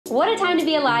What a time to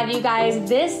be alive, you guys.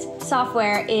 This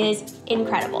software is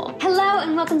incredible. Hello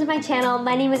and welcome to my channel.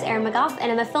 My name is Erin McGoff and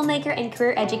I'm a filmmaker and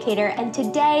career educator. And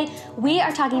today we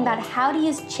are talking about how to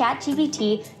use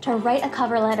ChatGPT to write a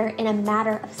cover letter in a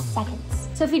matter of seconds.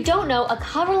 So if you don't know, a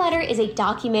cover letter is a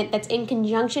document that's in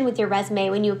conjunction with your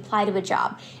resume when you apply to a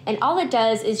job. And all it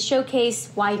does is showcase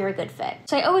why you're a good fit.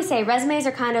 So I always say resumes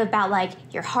are kind of about like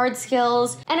your hard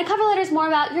skills, and a cover letter is more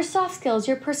about your soft skills,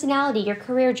 your personality, your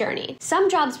career journey. Some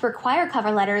jobs require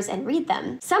cover letters and read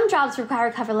them. Some jobs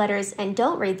require cover letters and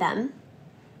don't read them.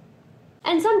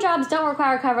 And some jobs don't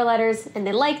require cover letters and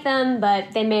they like them,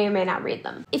 but they may or may not read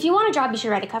them. If you want a job, you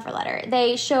should write a cover letter.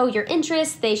 They show your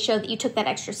interests, they show that you took that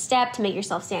extra step to make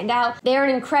yourself stand out. They're an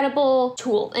incredible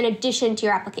tool in addition to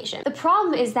your application. The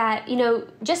problem is that,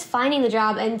 just finding the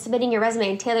job and submitting your resume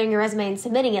and tailoring your resume and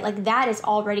submitting it, like that is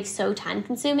already so time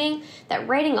consuming that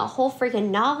writing a whole freaking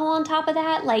novel on top of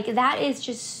that, like that is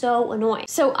just so annoying.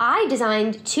 So I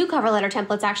designed 2 cover letter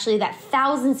templates actually that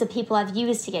thousands of people have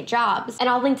used to get jobs, and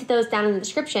I'll link to those down in the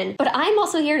description. But I'm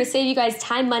also here to save you guys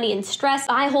time, money, and stress.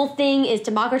 My whole thing is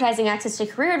democratizing access to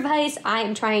career advice. I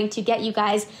am trying to get you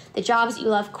guys the jobs that you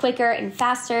love quicker and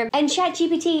faster, and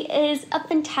ChatGPT is a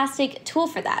fantastic tool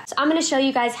for that. So I'm going to show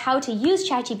you guys how to use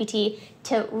ChatGPT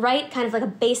to write kind of like a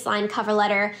baseline cover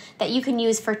letter that you can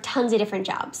use for tons of different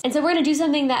jobs. And so we're going to do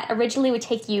something that originally would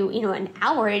take you, an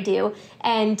hour to do,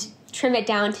 and trim it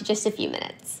down to just a few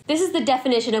minutes. This is the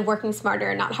definition of working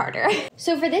smarter, not harder.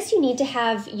 So for this, you need to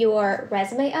have your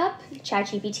resume up,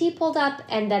 ChatGPT pulled up,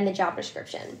 and then the job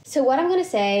description. So what I'm gonna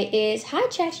say is, hi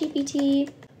ChatGPT,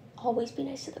 always be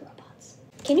nice to the robots.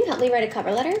 Can you help me write a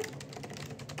cover letter?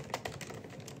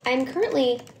 I'm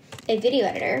currently a video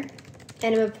editor,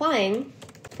 and I'm applying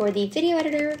for the video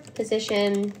editor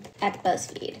position at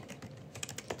BuzzFeed.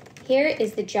 Here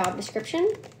is the job description.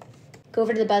 Go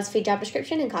over to the BuzzFeed job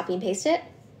description and copy and paste it.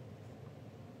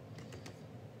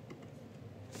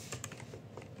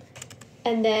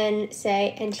 And then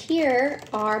say, and here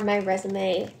are my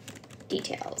resume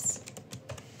details.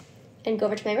 And go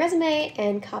over to my resume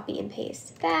and copy and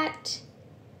paste that.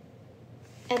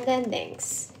 And then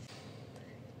thanks.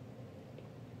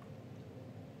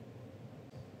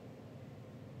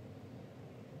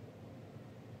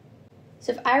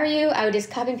 So if I were you, I would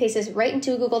just copy and paste this right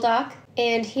into a Google Doc.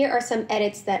 And here are some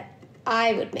edits that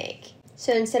I would make.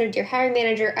 So instead of dear hiring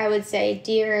manager, I would say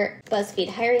dear BuzzFeed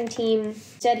hiring team.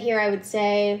 Instead here I would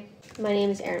say, my name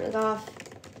is Erin McGoff,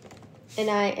 and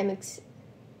I am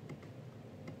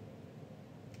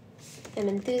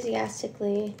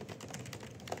enthusiastically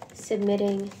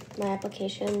submitting my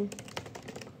application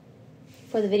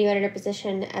for the video editor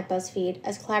position at BuzzFeed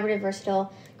as collaborative,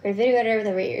 versatile, creative video editor with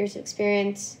over 8 years of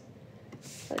experience.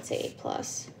 I would say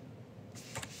 8+.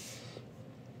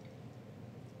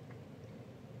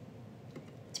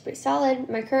 It's pretty solid.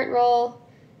 My current role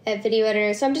at video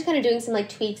editor, so I'm just kind of doing some like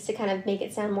tweaks to kind of make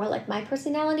it sound more like my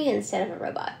personality instead of a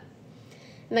robot.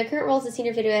 My current role is a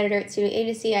senior video editor at Studio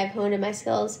Agency. I've honed in my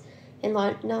skills in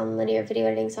non-linear video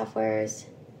editing softwares.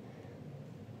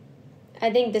 I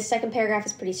think the second paragraph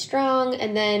is pretty strong,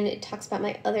 and then it talks about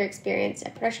my other experience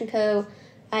at Production Co.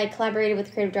 I collaborated with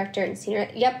the creative director and senior.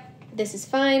 Yep. This is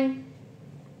fine.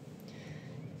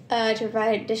 To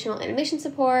provide additional animation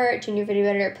support, junior video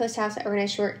editor, post house,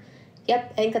 organized short.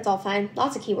 Yep, I think that's all fine.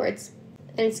 Lots of keywords.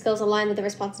 And skills align with the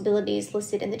responsibilities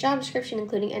listed in the job description,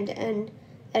 including end-to-end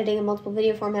editing in multiple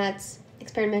video formats,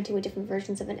 experimenting with different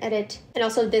versions of an edit. And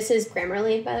also this is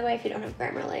Grammarly, by the way, if you don't have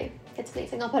Grammarly. It's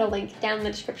amazing. I'll put a link down in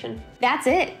the description. That's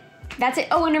it. That's it.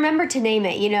 Oh, and remember to name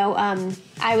it.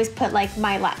 I always put like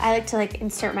I like to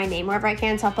insert my name wherever I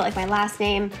can. So I'll put like my last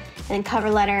name and then cover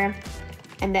letter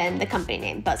and then the company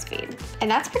name, BuzzFeed.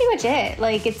 And that's pretty much it.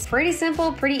 Like, it's pretty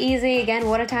simple, pretty easy. Again,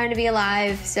 what a time to be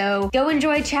alive. So go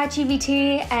enjoy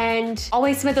ChatGPT and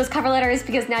always submit those cover letters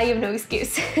because now you have no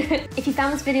excuse. If you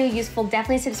found this video useful,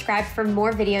 definitely subscribe for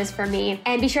more videos from me.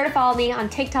 And be sure to follow me on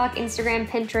TikTok, Instagram,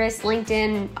 Pinterest,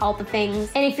 LinkedIn, all the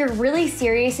things. And if you're really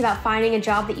serious about finding a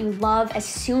job that you love as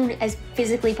soon as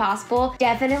physically possible,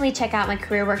 definitely check out my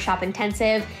Career Workshop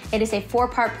Intensive. It is a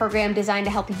 4-part program designed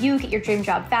to help you get your dream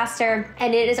job faster.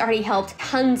 And it has already helped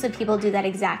tons of people do that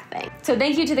exact thing. So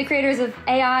thank you to the creators of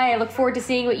AI. I look forward to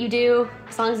seeing what you do,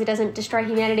 as long as it doesn't destroy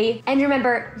humanity. And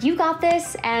remember, you got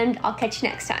this, and I'll catch you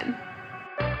next time.